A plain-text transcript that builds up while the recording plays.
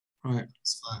Right.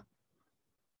 It's fine.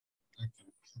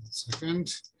 Okay, 1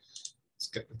 second. Let's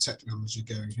get the technology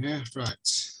going here.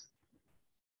 Right.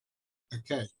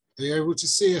 Okay. Are you able to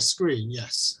see a screen?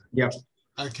 Yes. Yeah.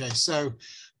 Okay. So,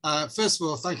 first of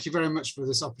all, thank you very much for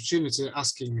this opportunity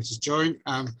asking me to join.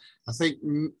 I think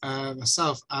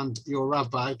myself and your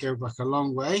rabbi go back a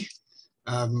long way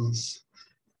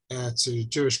to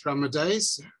Jewish grammar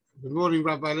days. Good morning,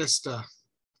 Rabbi Lister.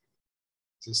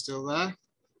 Is he still there?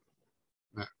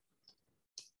 No.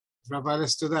 Is Rabbi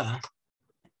Lister there?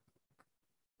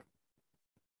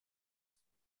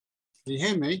 Can you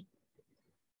hear me?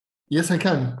 Yes, I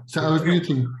can. So I was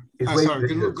muting. Oh, sorry.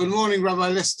 Good morning, Rabbi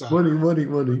Lister.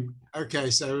 Morning. Okay,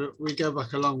 so we go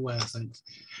back a long way, I think.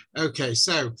 Okay,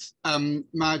 so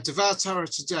my Devar Torah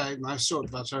today, my short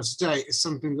Devar Torah today, is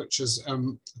something which is a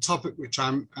topic which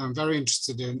I'm very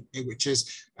interested in, which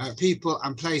is people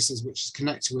and places which is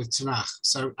connected with Tanakh.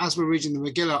 So as we're reading the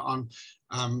Megillah on,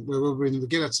 we will be in the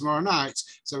Megillah tomorrow night.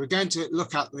 So we're going to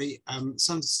look at the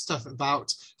some stuff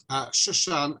about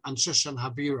Shushan and Shushan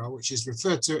Habira, which is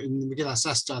referred to in the Megillah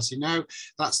Esther, as you know.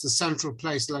 That's the central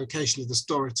place, the location of the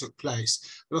story took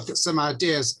place. We'll look at some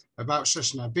ideas about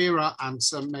Shushan Habira and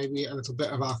some maybe a little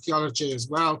bit of archaeology as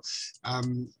well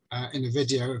in a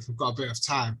video if we've got a bit of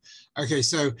time. Okay,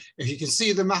 so if you can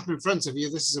see the map in front of you,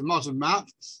 this is a modern map.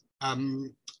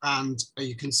 And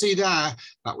you can see there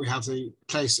that we have the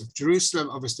place of Jerusalem,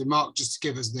 obviously marked just to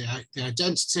give us the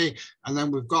identity. And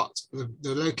then we've got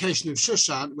the location of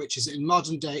Shushan, which is in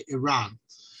modern day Iran.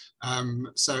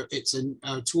 So it's in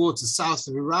towards the south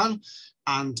of Iran.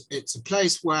 And it's a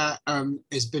place where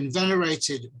it's been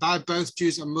venerated by both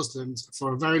Jews and Muslims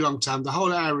for a very long time. The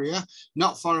whole area,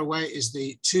 not far away, is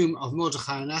the tomb of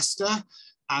Mordechai and Esther.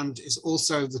 And is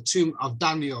also the tomb of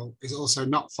Daniel is also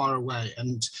not far away.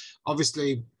 And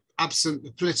obviously, absent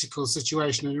the political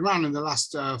situation in Iran in the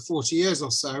last 40 years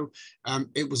or so,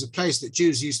 it was a place that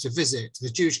Jews used to visit. The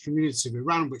Jewish community of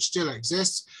Iran, which still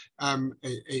exists,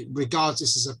 it regards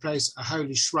this as a place, a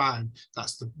holy shrine.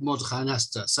 That's the Mordechai and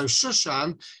Esther. So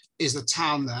Shushan is a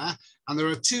town there. And there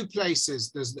are two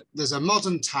places. There's a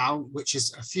modern town, which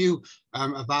is a few,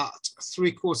 about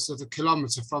 3/4 of a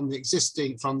kilometer from the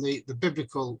existing, from the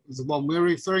biblical, the one we're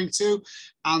referring to.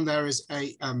 And there is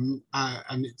and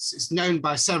it's known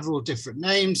by several different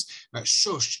names.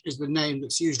 Shush is the name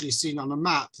that's usually seen on a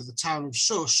map for the town of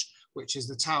Shush, which is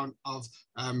the town of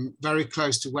very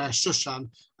close to where Shushan,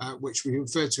 which we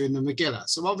refer to in the Megillah.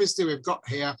 So obviously we've got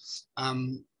here,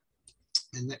 and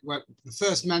the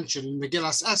first mention in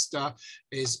Megillas Esther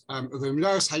is after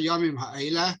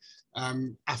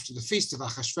the feast of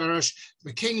Achashverosh,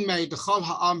 the king made the Chol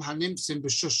Ha'am Hanimtzim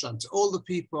b'Shushan to all the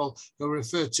people who are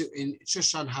referred to in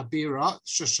Shushan Habira,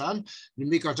 Shushan,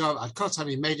 Migadov Ad Kotan,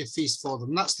 he made a feast for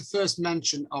them. That's the first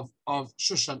mention of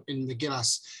Shushan in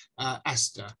Megillas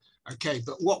Esther. Okay,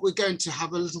 but what we're going to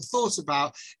have a little thought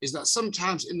about is that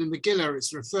sometimes in the Megillah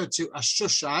it's referred to as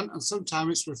Shushan and sometimes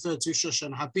it's referred to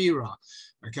Shushan Habira.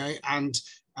 Okay, and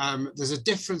there's a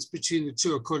difference between the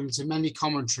two according to many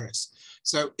commentaries.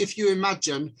 So if you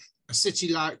imagine a city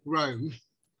like Rome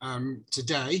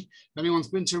today, if anyone's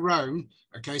been to Rome,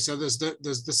 okay, so there's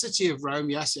the city of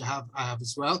Rome, yes, I have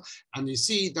as well, and you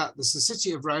see that there's the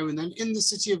city of Rome, and then in the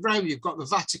city of Rome you've got the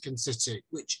Vatican City,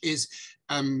 which is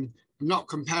not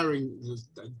comparing the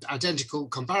identical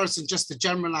comparison, just the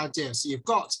general idea. So you've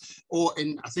got, or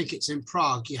in, I think it's in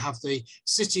Prague, you have the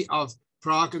city of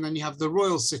Prague and then you have the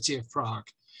royal city of Prague.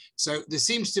 So there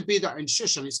seems to be that in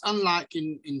Shushan, it's unlike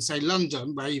in say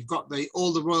London, where you've got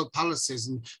all the royal palaces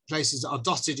and places that are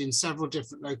dotted in several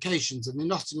different locations and they're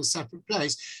not in a separate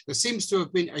place. There seems to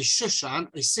have been a Shushan,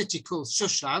 a city called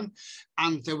Shushan,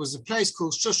 and there was a place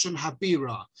called Shushan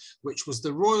Habira, which was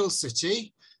the royal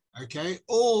city, okay,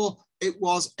 or it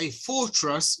was a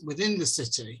fortress within the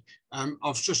city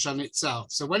of Shushan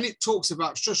itself. So when it talks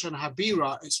about Shushan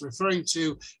Habira, it's referring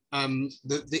to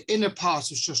the inner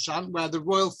part of Shushan where the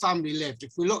royal family lived.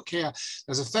 If we look here,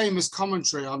 there's a famous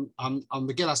commentary on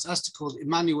Megillas Esther called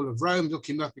Emmanuel of Rome. Look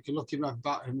him up, you can look him up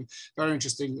about him, very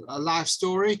interesting life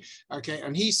story. Okay,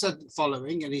 and he said the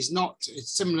following, and it's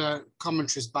similar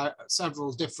commentaries by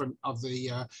several different of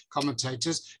the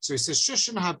commentators. So he says,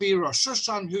 Shushan Habira,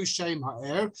 Shushan hu Shem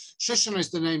Ha'er, Shushan is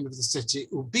the name of the city,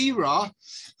 Ubira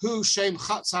hu Shem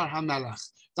Chatzar HaMelech.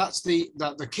 That's the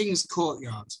king's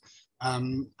courtyard.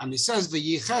 And it says the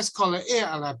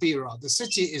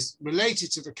city is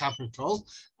related to the capital,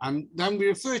 and then we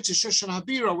refer to Shushan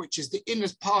Habira, which is the inner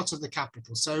part of the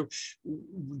capital. So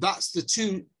that's the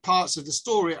two parts of the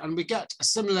story, and we get a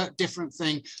similar different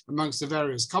thing amongst the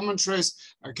various commentaries.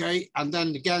 Okay, and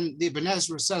then again the Ibn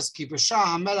Ezra says Ki b'shah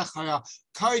hamelech haya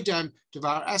koidem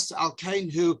devar Esther al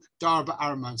kainhu dar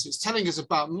ba'arman. So it's telling us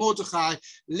about Mordechai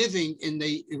living in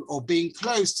the, or being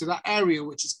close to that area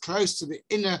which is close to the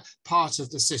inner part of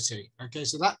the city. Okay,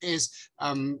 so that is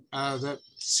the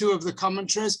two of the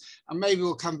commentaries, and maybe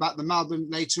we'll come back. The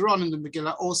Malbim later on in the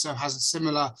Megillah also has a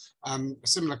similar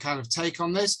kind of take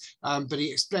on this, but he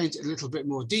explains it a little bit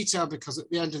more detail, because at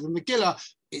the end of the Megillah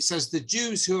it says the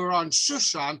Jews who are on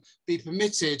Shushan be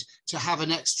permitted to have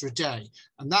an extra day,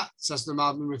 and that, says the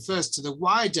Malbim, refers to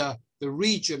the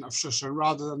region of Shushan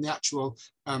rather than the actual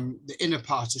the inner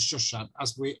part of Shushan,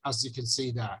 as you can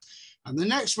see there. And the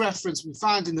next reference we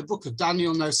find in the book of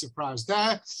Daniel, no surprise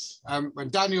there, when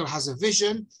Daniel has a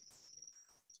vision.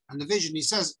 And the vision, he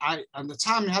says, and the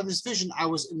time I had this vision, I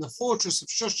was in the fortress of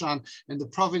Shushan in the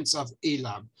province of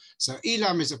Elam. So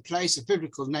Elam is a place, a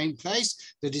biblical name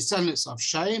place. The descendants of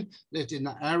Shem lived in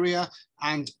that area.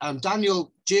 And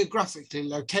Daniel geographically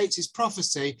locates his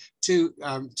prophecy to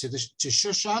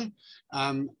Shushan.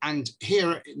 And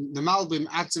here the Malbim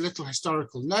adds a little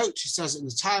historical note. He says, in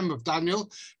the time of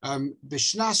Daniel,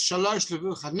 Bishnas Shalosh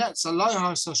Nebuchadnezzar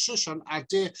Shushan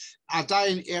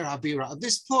Adayin Ir Habira. At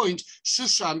this point,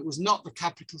 Shushan was not the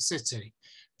capital city.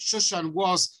 Shushan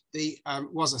was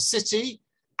a city.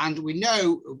 And we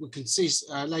know, we can see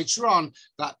later on,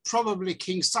 that probably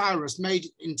King Cyrus made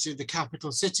it into the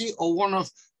capital city, or one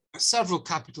of several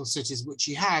capital cities which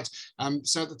he had.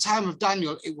 So at the time of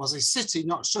Daniel, it was a city,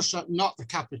 not Shushan, not the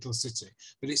capital city,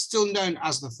 but it's still known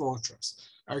as the fortress.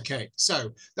 Okay,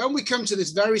 so then we come to this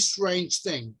very strange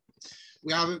thing.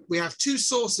 We have two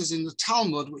sources in the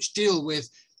Talmud which deal with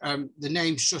the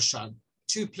name Shushan.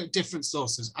 Two different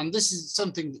sources, and this is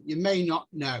something that you may not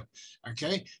know,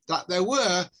 okay, that there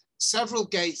were several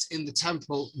gates in the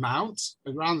Temple Mount,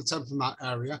 around the Temple Mount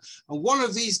area, and one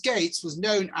of these gates was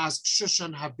known as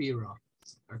Shushan Habira,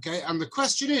 okay, and the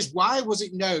question is, why was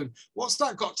it known? What's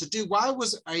that got to do? Why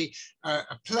was a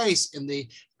place in the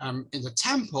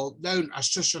temple known as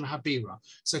Shushan Habira?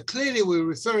 So clearly we're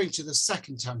referring to the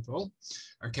second temple,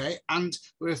 okay, and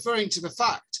we're referring to the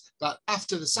fact that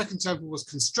after the second temple was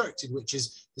constructed, which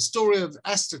is the story of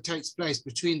Esther takes place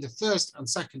between the first and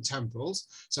second temples.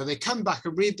 So they come back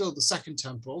and rebuild the second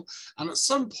temple. And at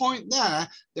some point there,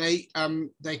 they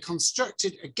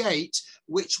constructed a gate,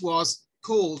 which was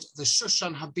called the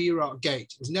Shushan Habira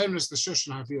gate. It was known as the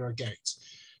Shushan Habira gate.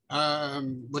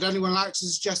 Would anyone like to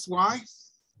suggest why?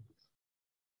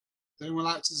 Would anyone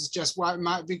like to suggest why it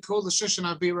might be called the Shushan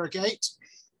Habira gate?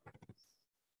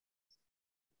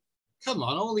 Come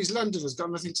on, all these Londoners got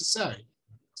nothing to say.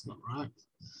 That's not right.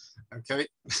 Okay,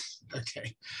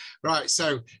 okay, right.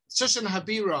 So Shushan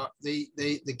Habira, the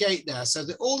gate there. So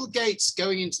all the gates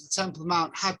going into the Temple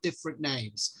Mount had different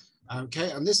names. Okay,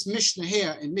 and this Mishnah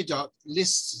here in Midot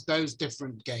lists those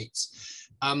different gates.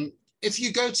 If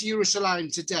you go to Jerusalem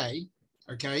today,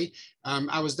 okay,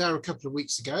 I was there a couple of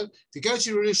weeks ago. If you go to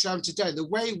Jerusalem today, the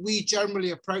way we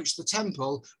generally approach the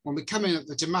temple when we come in at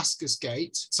the Damascus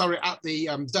gate, sorry, at the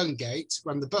Dung gate,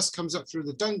 when the bus comes up through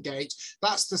the Dung gate,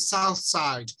 that's the south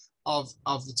side of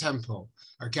the temple.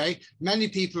 Okay, many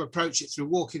people approach it through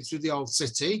walking through the old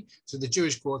city to the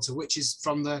Jewish quarter, which is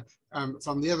from the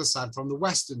other side, from the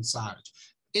western side.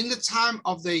 In the time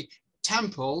of the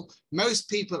temple, most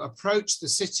people approach the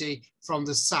city from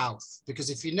the south,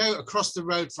 because if you know, across the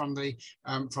road from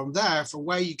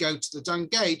where you go to the Dung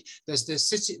Gate, there's the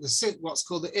city, what's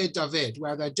called the Ir David,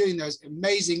 where they're doing those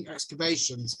amazing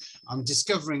excavations and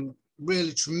discovering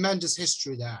really tremendous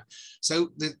history there.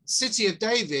 So the city of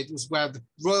David was where the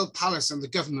royal palace and the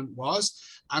government was,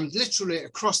 and literally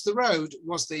across the road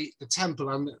was the temple,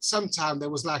 and at some time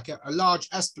there was like a large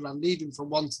esplanade leading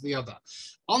from one to the other.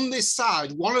 On this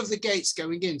side, one of the gates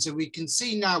going in, so we can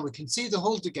see now, we can see the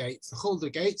Huldah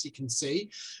gate, you can see.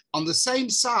 On the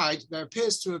same side, there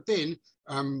appears to have been,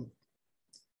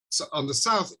 so on the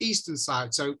southeastern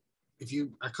side, so if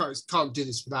you, I can't do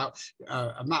this without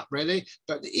a map really,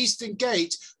 but the Eastern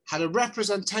Gate had a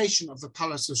representation of the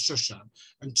Palace of Shushan.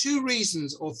 And 2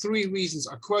 reasons or 3 reasons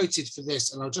are quoted for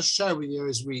this, and I'll just share with you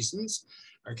those reasons,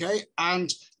 okay?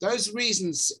 And those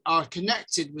reasons are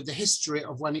connected with the history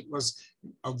of when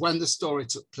the story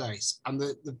took place. And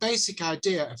the basic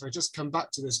idea, if I just come back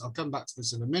to this, I'll come back to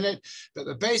this in a minute, but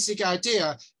the basic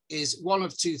idea is one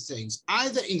of 2 things,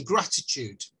 either in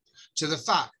gratitude to the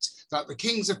fact that the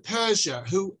kings of Persia,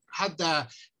 who had their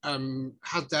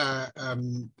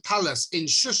palace in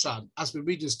Shushan, as we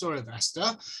read the story of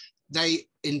Esther, they,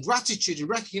 in gratitude, in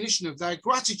recognition of their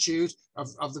gratitude,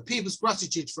 of the people's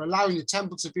gratitude for allowing the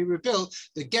temple to be rebuilt,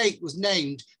 the gate was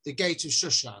named the Gate of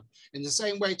Shushan. In the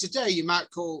same way today, you might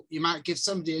give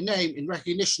somebody a name in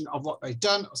recognition of what they've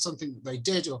done or something that they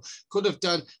did or could have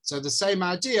done. So the same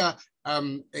idea,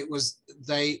 it was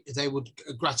they would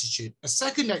gratitude. A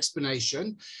second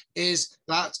explanation is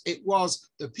that it was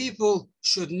the people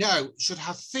should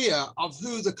have fear of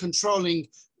who the controlling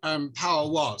power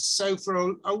was. So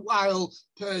for a while,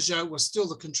 Persia was still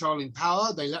the controlling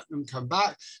power. They let them come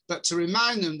back, but to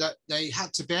remind them that they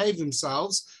had to behave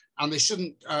themselves and they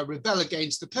shouldn't rebel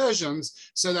against the Persians.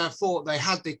 So therefore they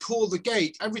called the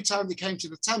gate. Every time they came to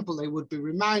the temple, they would be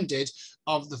reminded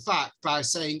of the fact by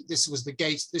saying this was the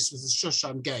gate, this was the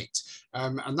Shushan gate.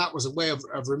 And that was a way of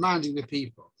reminding the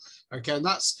people. Okay, and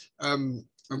that's, and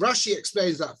Rashi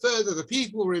explains that further. The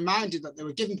people were reminded that they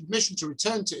were given permission to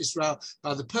return to Israel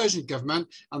by the Persian government,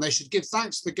 and they should give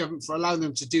thanks to the government for allowing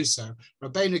them to do so.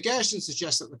 Rabbi Gershon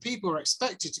suggests that the people are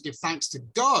expected to give thanks to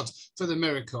God for the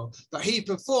miracle that he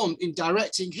performed in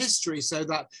directing history so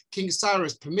that King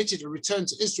Cyrus permitted a return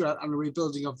to Israel and a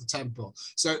rebuilding of the temple.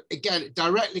 So again,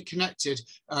 directly connected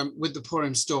with the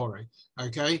Purim story.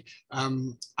 Okay,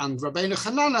 and Rabbeinu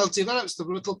Hananel develops the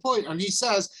political point, and he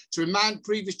says to remind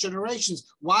previous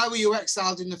generations, why were you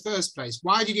exiled in the first place?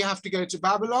 Why did you have to go to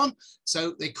Babylon?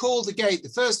 So they called the gate. The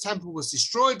first temple was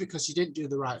destroyed because you didn't do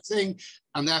the right thing.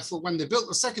 And therefore, when they built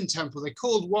the second temple, they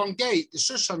called one gate, the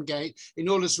Shushan gate, in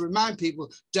order to remind people,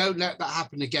 don't let that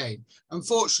happen again.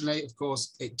 Unfortunately, of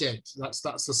course, it did. That's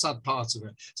the sad part of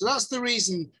it. So that's the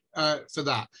reason for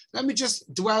that. Let me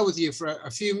just dwell with you for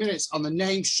a few minutes on the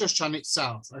name Shushan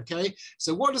itself, okay?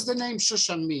 So what does the name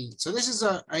Shushan mean? So this is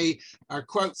a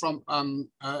quote from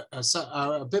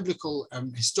a biblical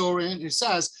historian who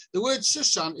says, the word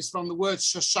Shushan is from the word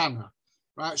Shoshana.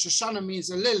 Right, Shoshana means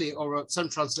a lily, or some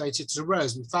translate it as a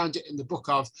rose. We found it in the book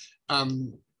of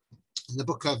Shir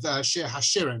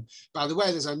Hashirim. By the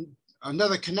way, there's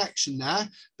another connection there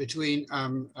between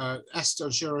Esther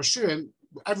and Shir Hashirim.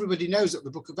 Everybody knows that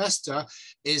the book of Esther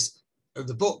is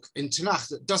the book in Tanakh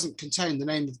that doesn't contain the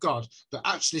name of God, but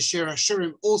actually Shir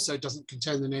Hashirim also doesn't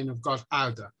contain the name of God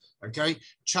either. Okay,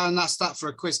 try and ask that for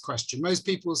a quiz question. Most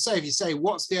people will say, if you say,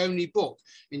 what's the only book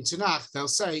in Tanakh, they'll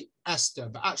say Esther,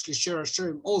 but actually Shir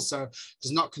Hashirim also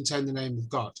does not contain the name of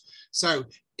God. So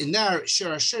in there,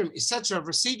 Shir Hashirim is said to have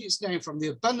received its name from the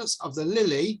abundance of the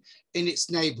lily in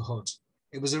its neighborhood.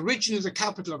 It was originally the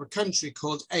capital of a country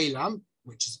called Elam,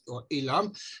 or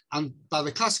Elam, and by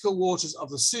the classical waters of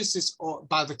the Susis, or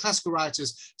by the classical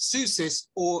writers, Susis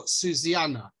or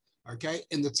Susiana. Okay,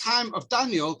 in the time of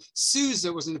Daniel,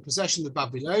 Susa was in the possession of the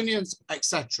Babylonians,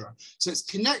 etc. So it's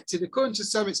connected, according to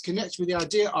some, it's connected with the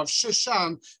idea of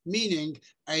Shushan, meaning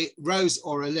a rose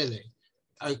or a lily.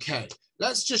 Okay,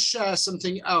 let's just share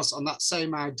something else on that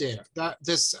same idea. That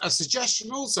there's a suggestion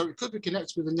also, it could be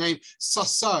connected with the name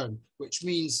Sason, which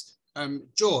means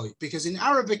joy, because in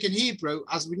Arabic and Hebrew,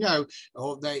 as we know,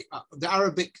 or the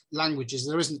Arabic languages,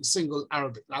 there isn't a single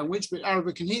Arabic language, but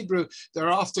Arabic and Hebrew, there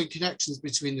are often connections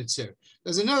between the two.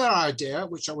 There's another idea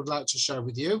which I would like to share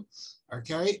with you,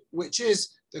 okay, which is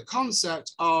the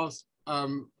concept of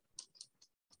the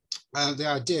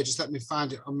idea, just let me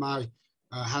find it on my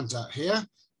handout here,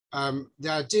 the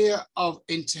idea of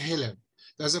in Tehillim.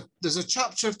 There's a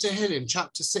chapter of Tehillim,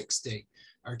 chapter 60,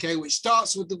 okay, which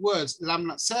starts with the words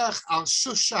Lamnatzech al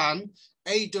Shushan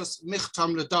Eidos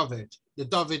Michtam LeDavid, the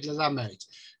David Lelamed.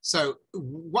 So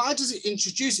why does it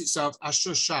introduce itself as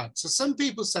Shushan? So some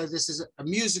people say this is a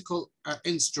musical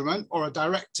instrument or a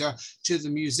director to the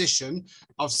musician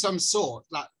of some sort,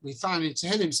 like we find in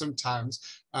Tehillim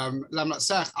sometimes,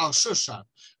 Lamnatzech al Shushan.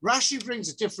 Rashi brings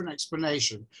a different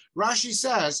explanation. Rashi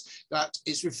says that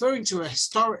it's referring to a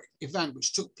historic event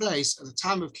which took place at the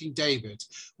time of King David,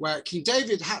 where King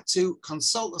David had to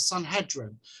consult the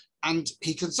Sanhedrin, and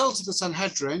he consulted the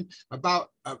Sanhedrin about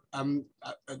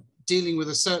dealing with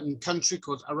a certain country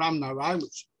called Aram Naharaim,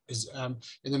 which is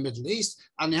in the Middle East,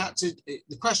 and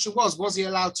the question was he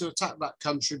allowed to attack that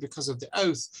country because of the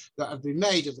oath that had been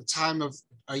made at the time of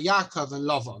Yaakov and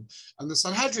Lavan? And the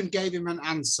Sanhedrin gave him an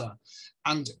answer,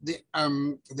 and the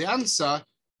answer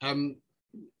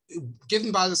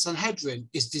given by the Sanhedrin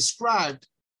is described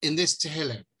in this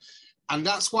Tehillim, and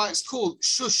that's why it's called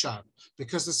Shushan,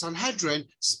 because the Sanhedrin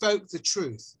spoke the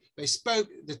truth. They spoke,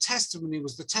 the testimony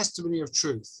was the testimony of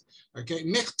truth. Okay,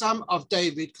 Michtam of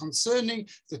David concerning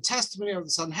the testimony of the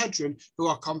Sanhedrin, who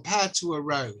are compared to a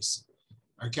rose.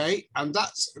 Okay, and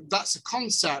that's a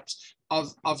concept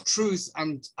of truth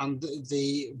and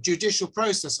the judicial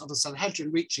process of the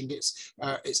Sanhedrin reaching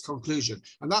its conclusion.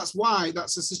 And that's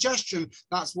a suggestion,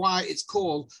 that's why it's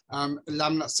called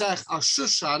Lamnatsech al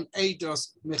Shushan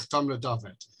Eidos Michtam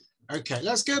LeDavid. Okay,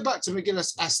 let's go back to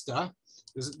Megillas Esther.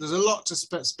 There's a lot to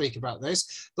speak about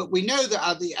this, but we know that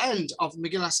at the end of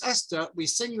Megillas Esther, we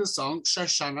sing the song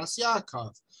Shoshanas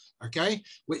Yaakov, okay,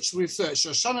 which refers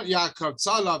Shoshanat Yaakov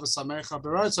Tzala v'Samecha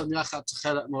Berotam Yachat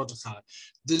Techelet Mordechai.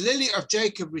 The lily of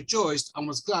Jacob rejoiced and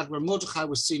was glad when Mordechai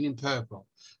was seen in purple.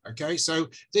 Okay, so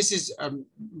this is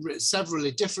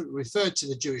severally different, referred to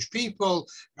the Jewish people,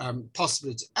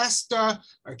 possibly to Esther,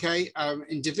 okay,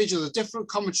 individual, different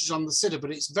commentaries on the Siddur, but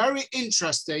it's very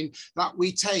interesting that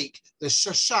we take the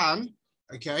Shoshan,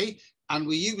 okay, and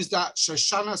we use that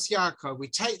Shoshanas Yaakov. We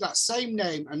take that same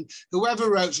name, and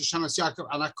whoever wrote Shoshanas Yaakov,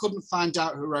 and I couldn't find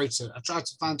out who wrote it. I tried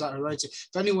to find out who wrote it.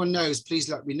 If anyone knows, please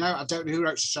let me know. I don't know who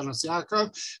wrote Shoshanas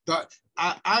Yaakov, but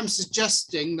I'm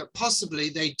suggesting that possibly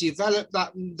they developed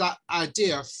that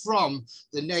idea from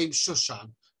the name Shushan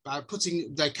by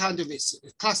putting their kind of its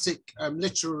classic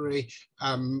literary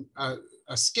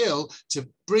a skill to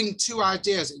bring two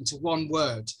ideas into one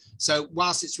word. So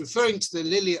whilst it's referring to the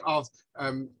lily of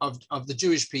the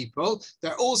Jewish people,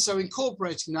 they're also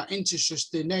incorporating that into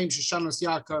the name Shoshanas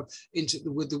Yaakov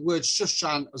with the word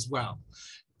Shushan as well.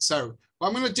 So what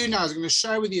I'm going to do now is I'm going to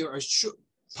share with you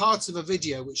part of a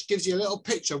video which gives you a little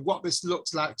picture of what this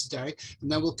looks like today, and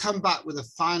then we'll come back with a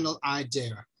final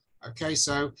idea. Okay,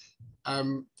 so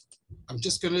I'm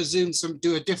just going to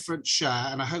do a different share,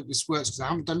 and I hope this works because I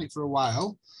haven't done it for a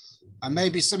while. And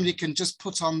maybe somebody can just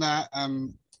put on their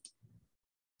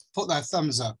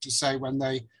thumbs up to say when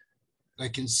they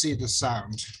can see the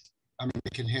sound. I mean,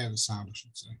 they can hear the sound, I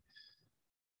should say.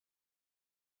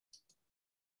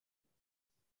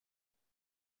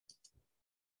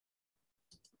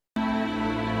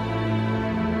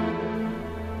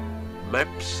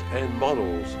 Maps and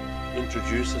models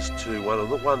introduce us to one of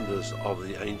the wonders of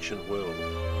the ancient world.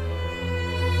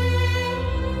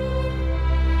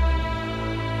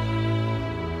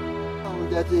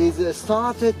 That is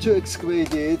started to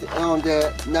excavate it on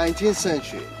the 19th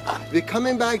century. We're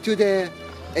coming back to the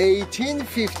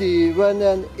 1850 when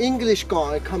an English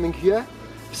guy coming here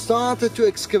started to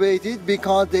excavate it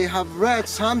because they have read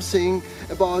something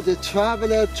about the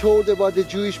traveler told about the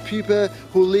Jewish people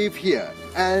who live here.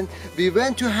 And we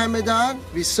went to Hamadan,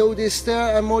 we saw the Esther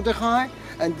and Mordechai,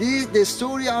 and the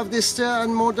story of the Esther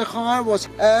and Mordechai was,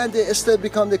 and Esther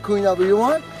became the queen of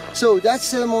everyone. So that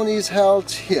ceremony is held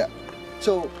here.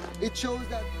 So it shows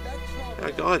that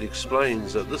our guide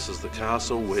explains that this is the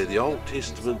castle where the Old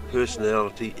Testament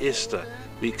personality Esther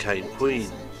became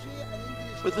queen.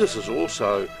 But this is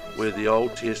also where the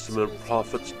Old Testament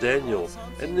prophets Daniel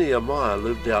and Nehemiah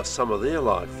lived out some of their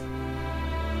life.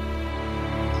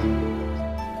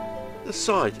 The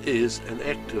site is an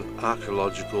active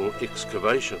archaeological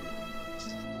excavation.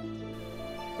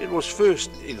 It was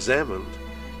first examined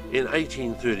in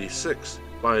 1836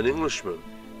 by an Englishman,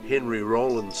 Henry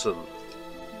Rowlandson.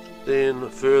 Then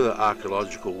further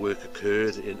archaeological work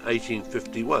occurred in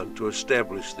 1851 to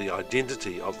establish the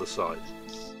identity of the site.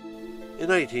 In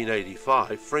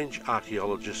 1885, French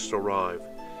archaeologists arrived,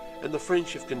 and the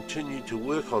French have continued to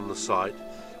work on the site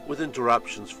with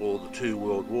interruptions for the two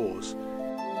world wars.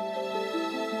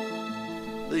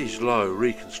 These low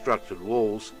reconstructed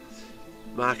walls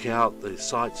mark out the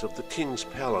sites of the King's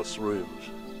Palace rooms.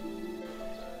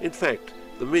 In fact,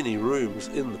 the many rooms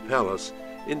in the palace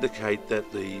indicate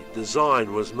that the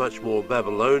design was much more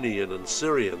Babylonian and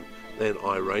Syrian than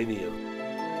Iranian.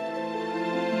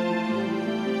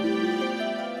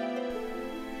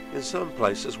 In some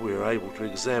places we are able to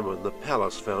examine the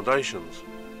palace foundations.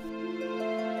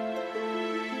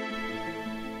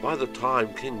 By the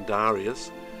time King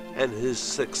Darius and his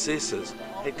successors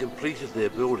had completed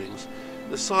their buildings,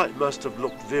 the site must have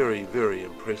looked very, very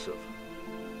impressive.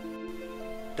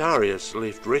 Darius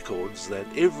left records that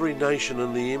every nation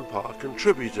in the empire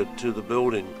contributed to the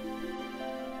building.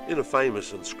 In a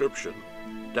famous inscription,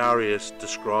 Darius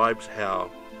describes how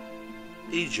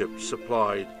Egypt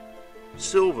supplied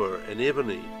silver and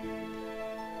ebony,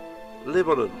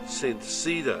 Lebanon sent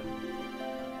cedar,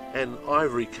 and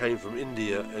ivory came from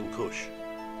India and Kush.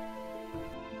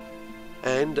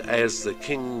 And as the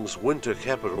king's winter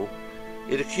capital,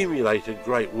 it accumulated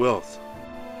great wealth.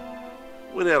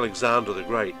 When Alexander the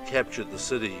Great captured the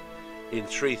city in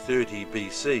 330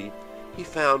 BC, he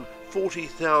found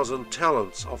 40,000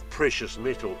 talents of precious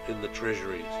metal in the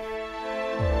treasuries.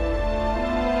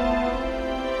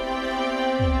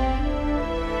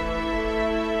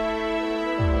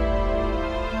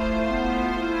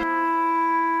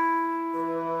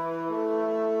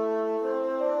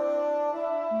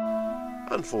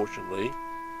 Unfortunately,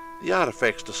 the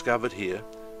artefacts discovered here,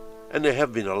 and there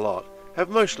have been a lot, have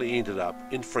mostly ended up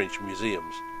in French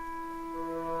museums.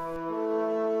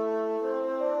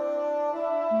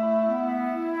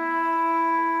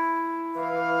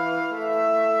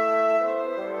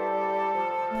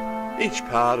 Each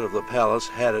part of the palace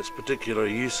had its particular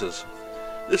uses.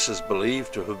 This is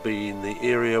believed to have been the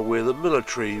area where the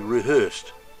military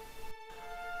rehearsed.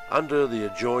 Under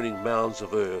the adjoining mounds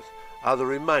of earth are the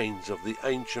remains of the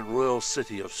ancient royal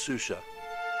city of Susa.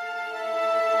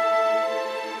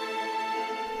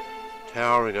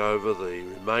 Towering over the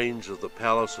remains of the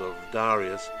palace of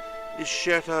Darius is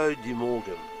Chateau de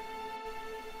Morgan.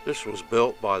 This was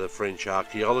built by the French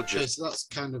archaeologists. Okay, so that's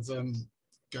kind of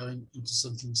going into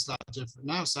something slightly different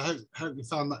now. So I hope you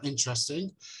found that interesting.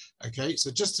 Okay,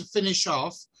 so just to finish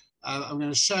off, I'm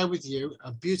going to share with you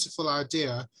a beautiful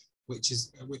idea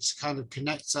which kind of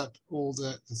connects up all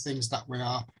the things that we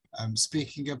are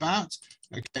speaking about.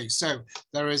 Okay, so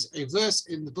there is a verse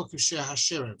in the book of Shir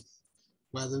HaShirim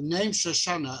where the name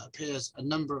Shoshana appears a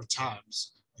number of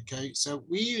times. Okay, so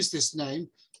we use this name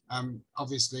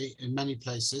obviously in many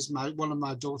places. One of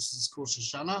my daughters is called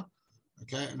Shoshana.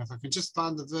 Okay, and if I can just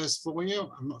find the verse for you,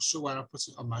 I'm not sure where I put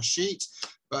it on my sheet,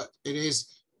 but it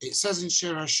says in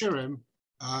Shir HaShirim,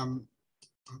 I'll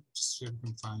just see if I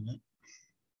can find it.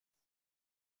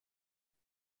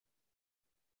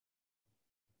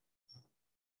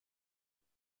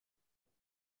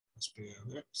 Must be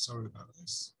over it. Sorry about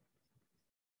this.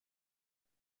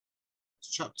 It's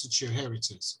chapter 2, here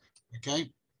it is. Okay,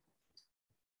 it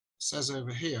says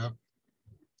over here,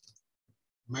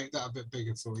 make that a bit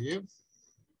bigger for you.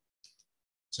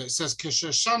 So it says,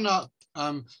 Shoshana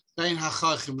bein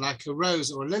hachachim, like a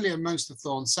rose or a lily amongst the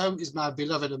thorns, so is my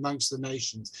beloved amongst the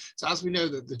nations. So as we know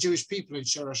that the Jewish people in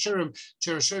Shir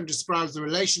HaShirim describes the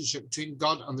relationship between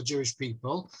God and the Jewish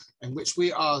people, in which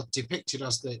we are depicted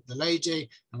as the lady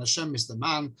and Hashem is the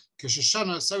man.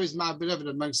 Shoshana, so is my beloved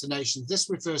amongst the nations. This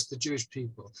refers to the Jewish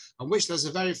people, on which there's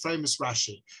a very famous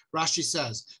Rashi. Rashi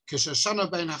says,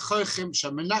 Shoshana bein hachachim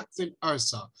shemenakvin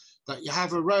ursa, that you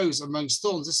have a rose amongst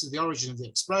thorns. This is the origin of the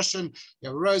expression. You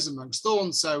have a rose amongst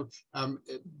thorns. So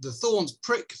the thorns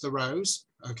prick the rose,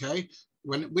 okay,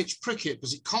 which prick it,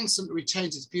 but it constantly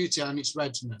retains its beauty and its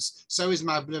redness. So is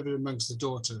my beloved amongst the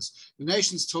daughters. The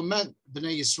nations torment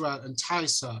Bnei Yisrael,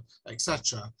 entice her,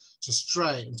 etc., to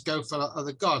stray and to go for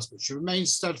other gods, but she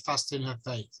remains steadfast in her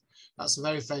faith. That's a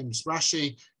very famous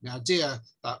Rashi. The idea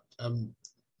that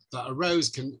that a rose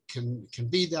can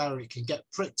be there, it can get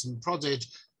pricked and prodded,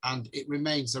 and it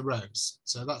remains a rose.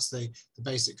 So that's the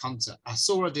basic concept. I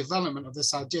saw a development of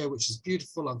this idea, which is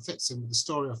beautiful and fits in with the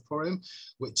story of Purim,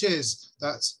 which is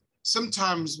that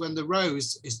sometimes when the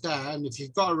rose is there, and if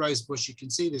you've got a rose bush, you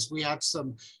can see this. We had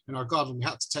some in our garden, we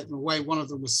had to take them away. One of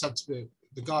them was said to be,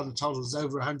 the garden told us,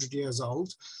 over 100 years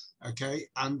old. Okay,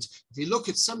 and if you look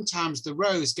at, sometimes the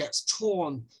rose gets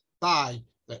torn by,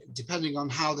 depending on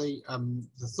how the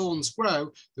thorns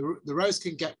grow, the rose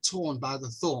can get torn by the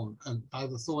thorn, and by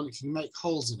the thorn it can make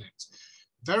holes in it.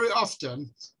 Very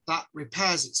often that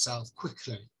repairs itself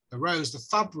quickly. The rose, the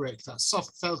fabric, that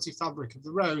soft felty fabric of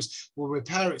the rose will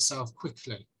repair itself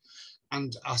quickly.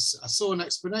 And I saw an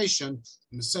explanation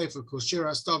in the Sefer called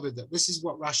Shiras David that this is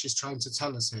what Rashi is trying to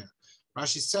tell us here.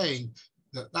 Rashi is saying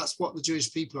that that's what the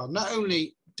Jewish people are. Not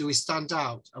only do we stand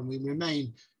out and we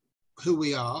remain who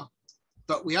we are,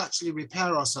 but we actually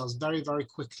repair ourselves very, very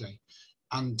quickly.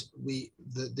 And the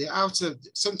outer,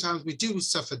 sometimes we do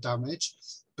suffer damage,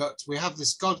 but we have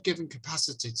this God-given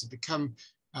capacity to become,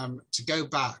 to go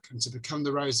back and to become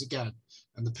the rose again,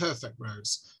 and the perfect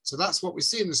rose. So that's what we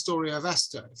see in the story of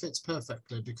Esther. It fits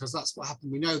perfectly because that's what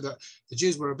happened. We know that the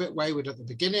Jews were a bit wayward at the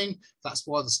beginning. That's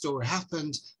why the story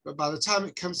happened. But by the time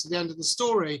it comes to the end of the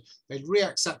story, they'd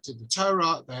reaccepted the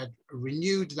Torah, they had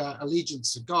renewed their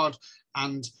allegiance to God,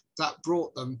 and that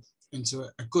brought them into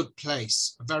a good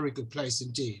place, a very good place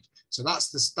indeed. So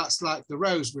that's like the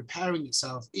rose repairing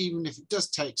itself, even if it does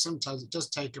take, sometimes it does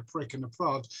take a prick and a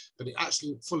prod, but it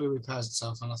actually fully repairs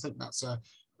itself. And I think that's a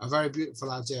very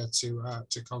beautiful idea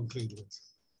to conclude with.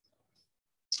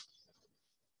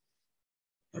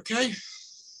 Okay.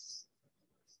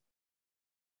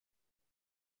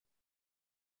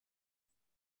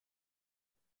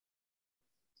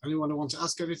 Anyone want to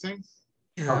ask anything?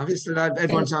 Yeah, I've just allowed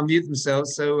everyone to unmute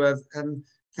themselves. So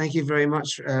thank you very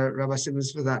much, Rabbi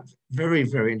Simmonds, for that very,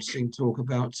 very interesting talk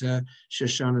about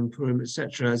Shoshan and Purim,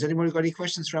 etc. Has anyone got any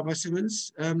questions, Rabbi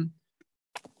Simmonds?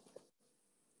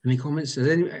 Any comments? Has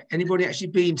anybody actually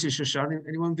been to Shoshan?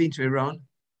 Anyone been to Iran?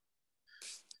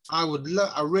 I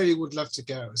really would love to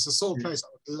go. It's the sort of place I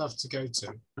would love to go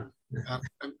to.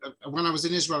 when I was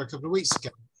in Israel a couple of weeks ago,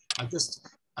 I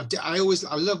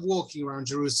love walking around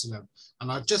Jerusalem,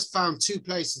 and I've just found two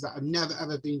places that I've never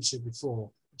ever been to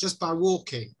before. Just by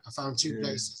walking, I found two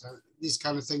places. This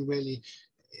kind of thing really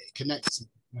connects me.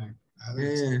 Yeah.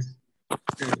 Very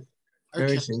Okay.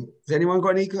 interesting. Has anyone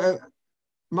got any?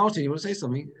 Martin, you want to say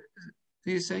something?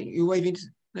 Do you say you're waving?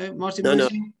 No, Martin. No, no.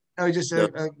 Oh, just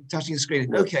touching the screen.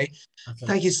 No. Okay.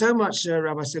 Thank you so much,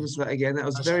 Rabbi Simmonds, for that again. That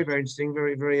was very, very interesting,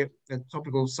 very, very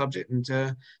topical subject, and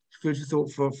food for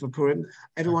thought for Purim.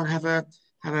 Everyone have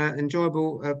an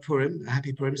enjoyable Purim, a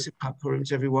happy Purim, Simchat Purim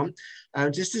to everyone.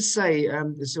 Just to say,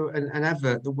 so an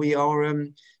advert that we are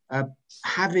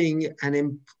having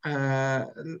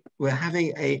we're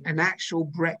having an actual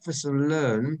breakfast and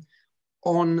learn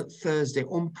on Thursday,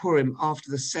 on Purim, after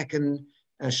the second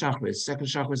Shacharis. Second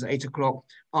Shacharis at 8 o'clock.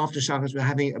 After Shacharis, we're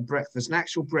having a breakfast, an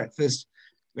actual breakfast.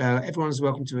 Everyone's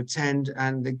welcome to attend,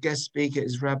 and the guest speaker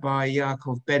is Rabbi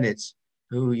Yaakov Bennett,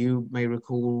 who you may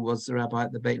recall was the rabbi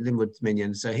at the Beit Linwood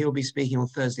Minyan. So he'll be speaking on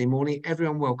Thursday morning.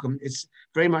 Everyone welcome. It's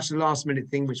very much a last minute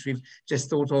thing, which we've just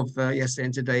thought of yesterday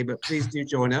and today, but please do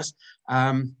join us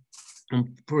on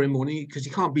Purim morning, because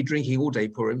you can't be drinking all day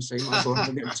Purim, so you might as well have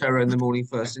a bit of terror in the morning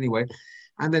first anyway.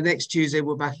 And then next Tuesday,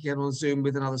 we're back again on Zoom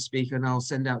with another speaker, and I'll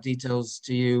send out details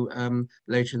to you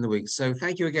later in the week. So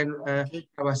thank you again,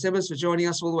 Rabbi Simmonds, for joining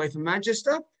us all the way from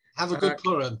Manchester. Have a good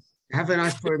Purim. Have a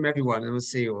nice Purim, everyone, and we'll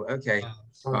see you all. Okay,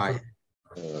 bye.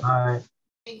 Bye.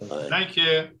 Bye. Thank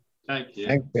you. Thank you.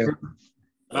 Thank you.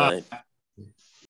 Bye.